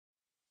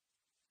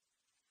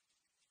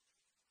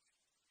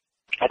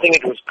I think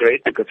it was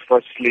great because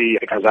firstly,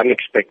 it was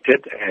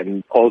unexpected,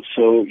 and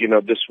also,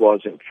 this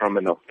was from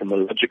an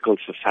ophthalmological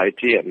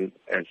society, and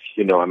as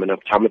you know, I'm an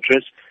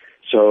optometrist,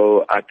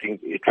 so I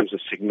think it was a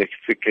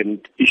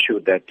significant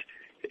issue that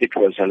it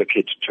was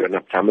allocated to an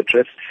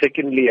optometrist.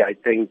 Secondly, I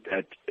think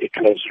that it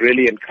was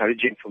really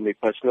encouraging for me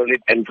personally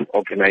and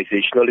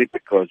organizationally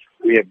because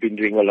we have been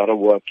doing a lot of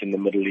work in the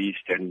Middle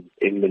East and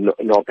in the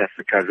North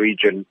Africa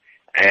region.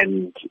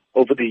 And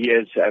over the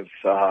years, I've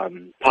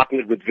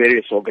partnered with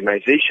various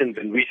organizations,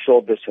 and we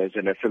saw this as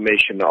an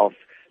affirmation of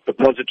the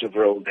positive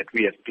role that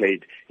we have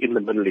played in the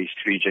Middle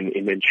East region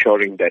in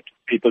ensuring that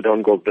people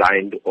don't go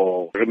blind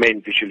or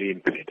remain visually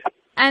impaired.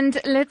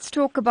 And let's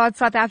talk about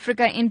South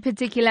Africa in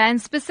particular,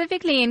 and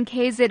specifically in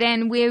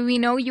KZN, where we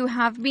know you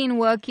have been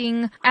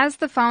working as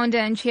the founder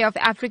and chair of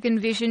African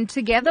Vision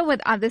together with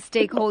other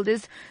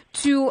stakeholders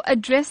to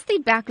address the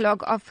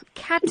backlog of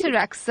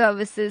cataract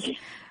services.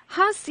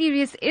 How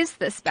serious is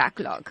this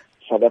backlog?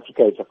 South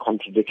Africa is a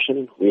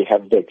contradiction. We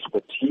have the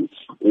expertise.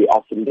 We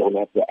often don't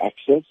have the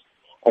access.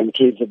 And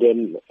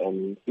KZN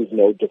is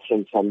no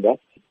different from that.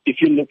 If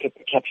you look at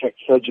the cataract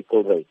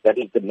surgical rate, that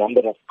is the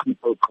number of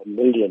people per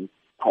million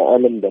per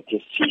annum that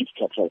receive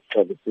cataract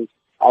services,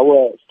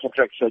 our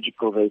cataract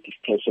surgical rate is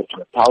closer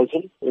to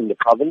 1,000 in the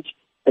province.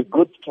 A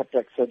good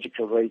cataract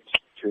surgical rate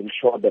to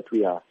ensure that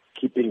we are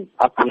keeping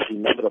up with the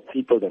number of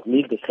people that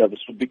need the service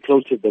would be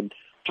closer than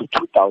to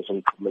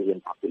 2,000 per million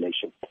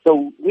population.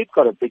 So we've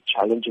got a big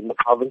challenge in the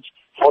province.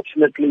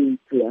 Fortunately,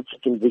 through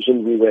African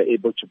Vision, we were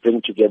able to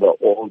bring together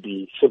all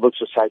the civil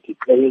society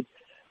players,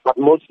 but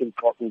most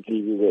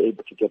importantly, we were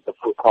able to get the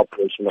full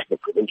cooperation of the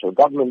provincial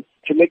government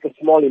to make a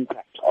small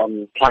impact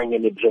on trying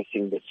and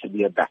addressing the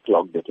severe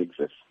backlog that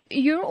exists.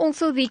 You're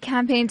also the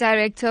campaign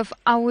director of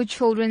Our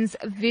Children's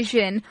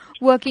Vision,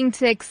 working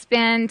to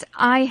expand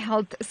eye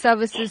health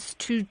services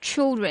to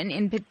children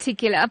in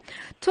particular.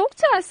 Talk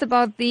to us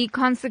about the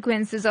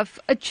consequences of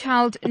a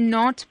child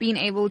not being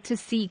able to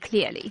see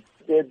clearly.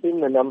 There have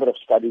been a number of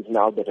studies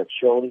now that have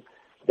shown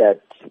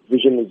that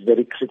vision is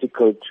very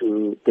critical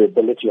to the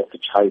ability of the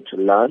child to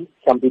learn.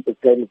 Some people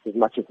claim it's as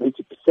much as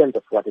 80%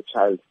 of what a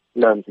child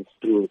learns is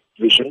through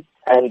vision.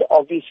 And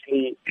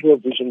obviously, poor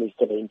vision is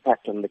going to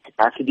impact on the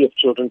capacity of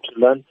children to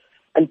learn.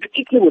 And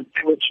particularly with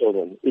poor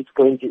children, it's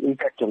going to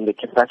impact on the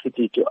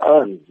capacity to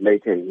earn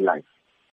later in life.